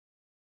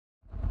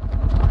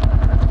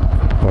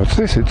What's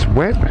this? It's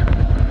wet.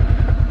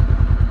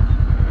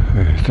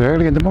 It's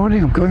early in the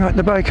morning. I'm going out on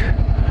the bike.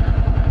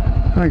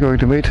 I'm going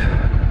to meet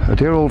a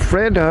dear old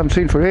friend I haven't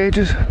seen for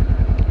ages.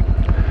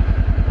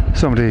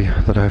 Somebody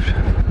that I've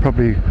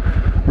probably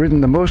ridden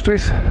the most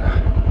with.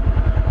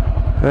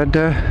 And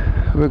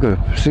we're going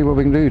to see what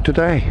we can do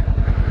today.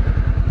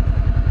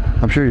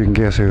 I'm sure you can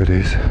guess who it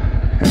is.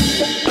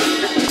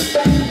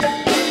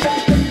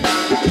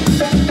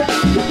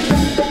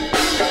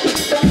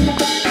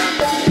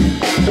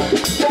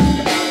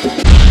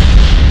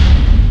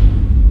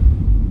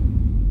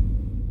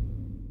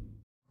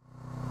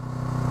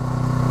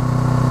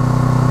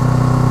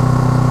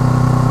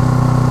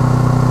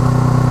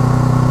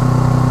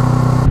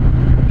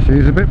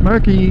 She's a bit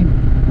murky.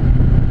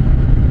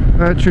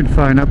 That should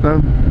fine up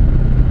though.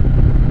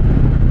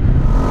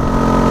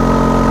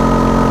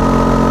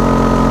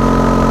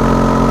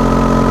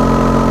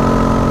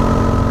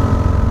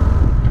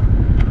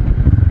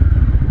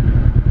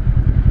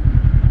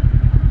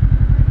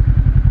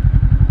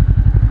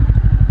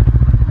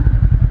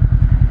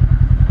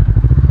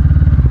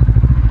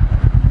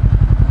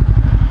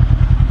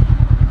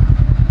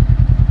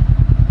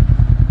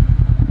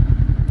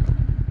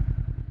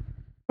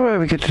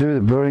 We get to the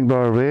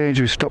Burringbar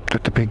Range. We stopped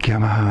at the big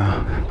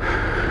Yamaha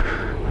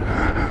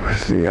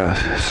with the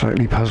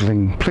slightly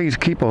puzzling "please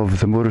keep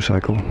of the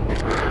motorcycle."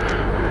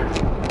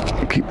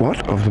 Keep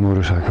what of the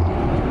motorcycle?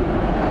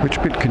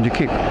 Which bit can you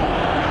keep?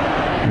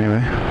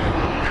 Anyway,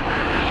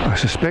 I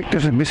suspect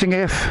there's a missing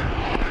F,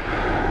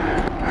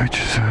 which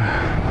is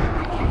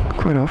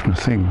quite often a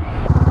thing.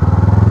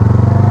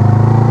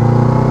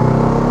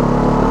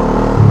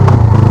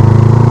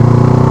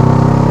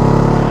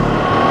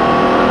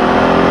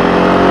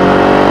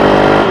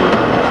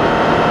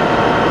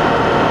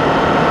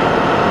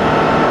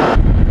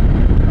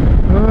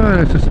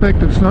 I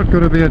suspect it's not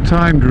going to be a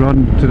timed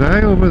run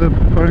today over the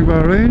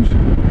Burringbar Range.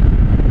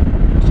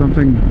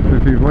 Something,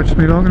 if you've watched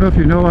me long enough,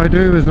 you know I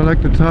do, is I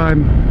like to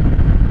time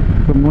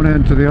from one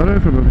end to the other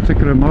from a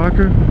particular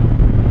marker.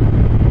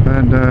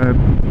 And I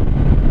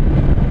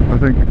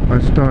think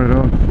I started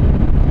off,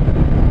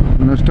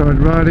 when I started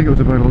riding, it was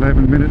about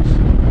 11 minutes.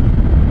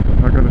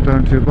 I got it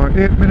down to about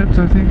 8 minutes,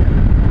 I think.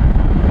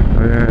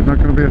 Oh yeah, it's not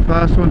going to be a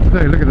fast one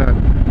today. Look at that.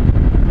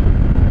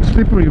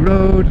 Slippery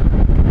road,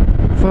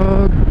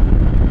 fog.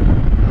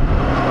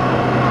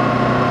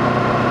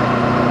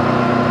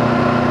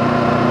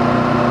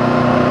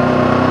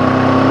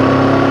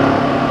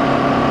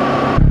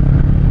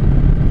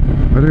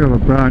 I do have a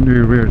brand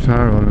new rear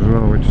tyre on as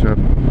well, which I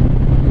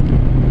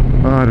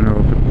don't know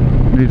if it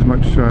needs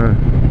much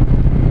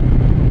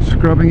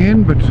scrubbing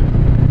in, but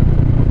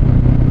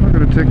I'm not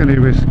going to take any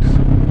risks.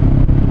 It'll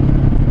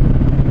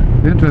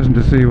be interesting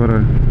to see what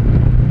a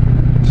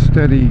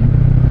steady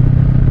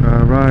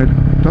ride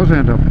does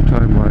end up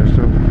time-wise.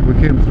 So we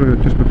came through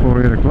it just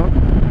before 8 o'clock.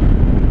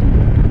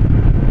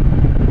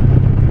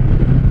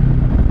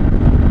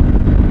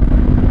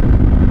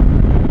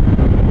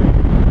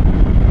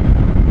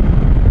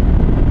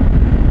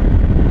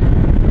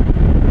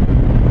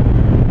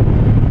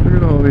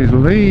 These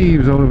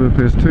leaves all over the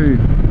place too.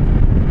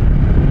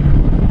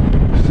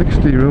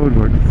 60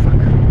 roadwork, fuck.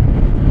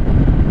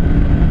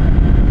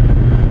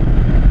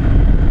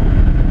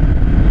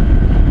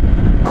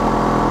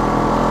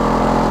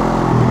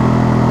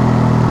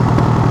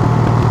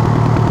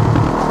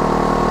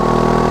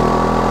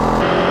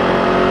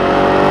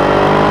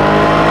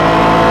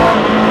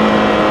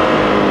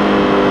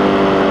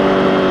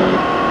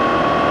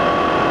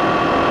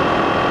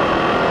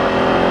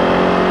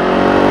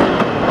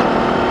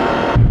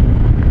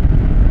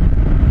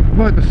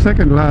 About the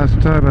second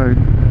last time I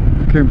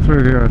came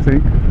through here, I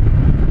think,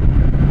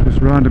 just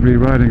randomly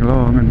riding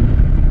along, and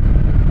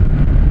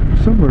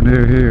somewhere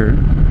near here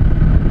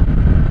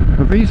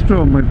a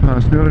V-Strom went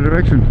past the other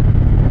direction.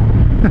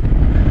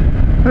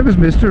 That was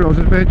Mr. Rose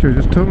Adventure,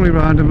 just totally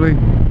randomly.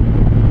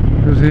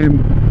 It was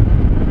him.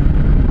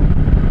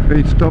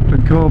 He stopped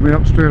and called me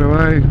up straight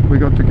away. We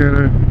got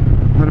together,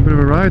 had a bit of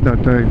a ride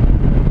that day.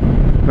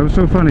 That was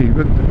so funny.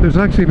 But there's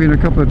actually been a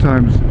couple of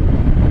times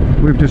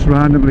we've just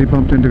randomly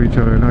bumped into each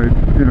other. Now,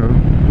 you know,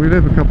 we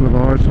live a couple of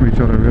hours from each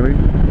other, really.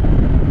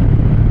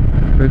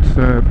 It's,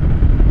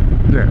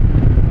 yeah,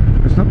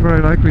 it's not very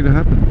likely to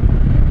happen.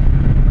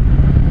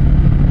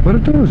 But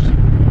it does.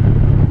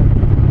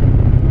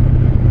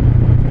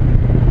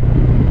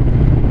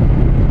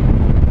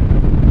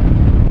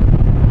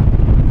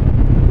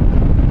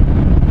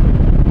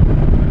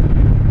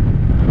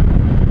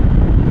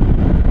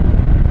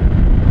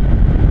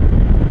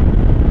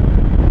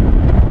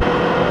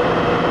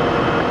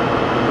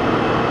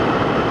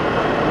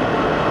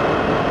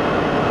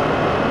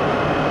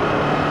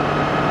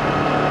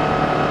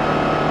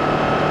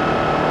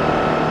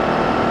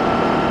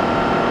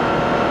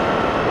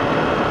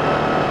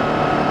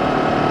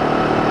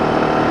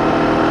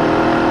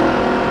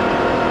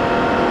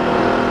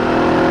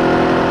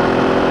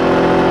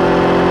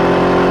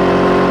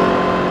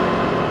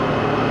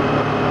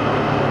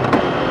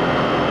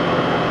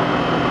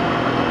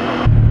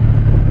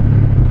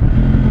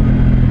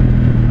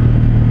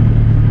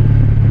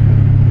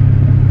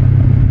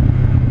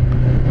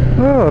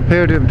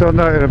 appear to have done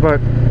that in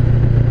about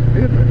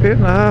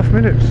 8.5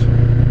 minutes.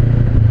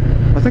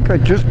 I think I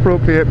just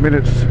broke the 8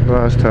 minutes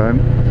last time.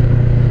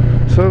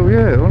 So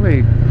yeah,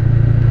 only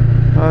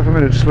half a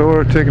minute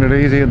slower, taking it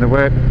easy in the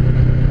wet.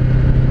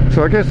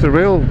 So I guess the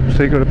real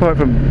secret, apart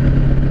from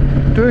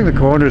doing the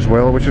corners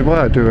well, which is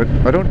why I do it,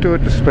 I don't do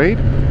it to speed.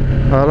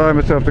 I allow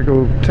myself to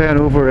go 10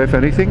 over if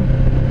anything,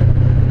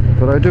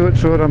 but I do it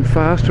so that I'm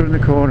faster in the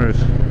corners,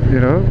 you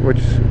know, which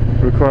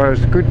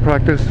requires good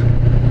practice,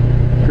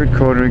 good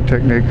cornering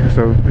technique.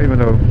 So even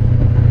though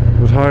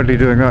I was hardly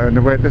doing that in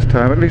the wet this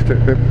time, at least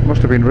it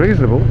must have been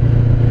reasonable.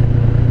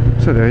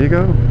 So there you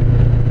go.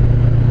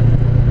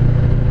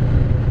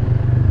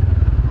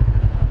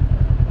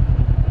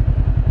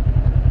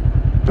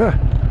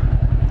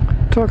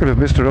 Talking of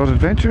Mr. Odd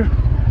Adventure.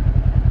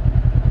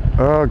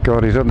 Oh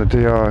god, he's on the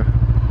DR.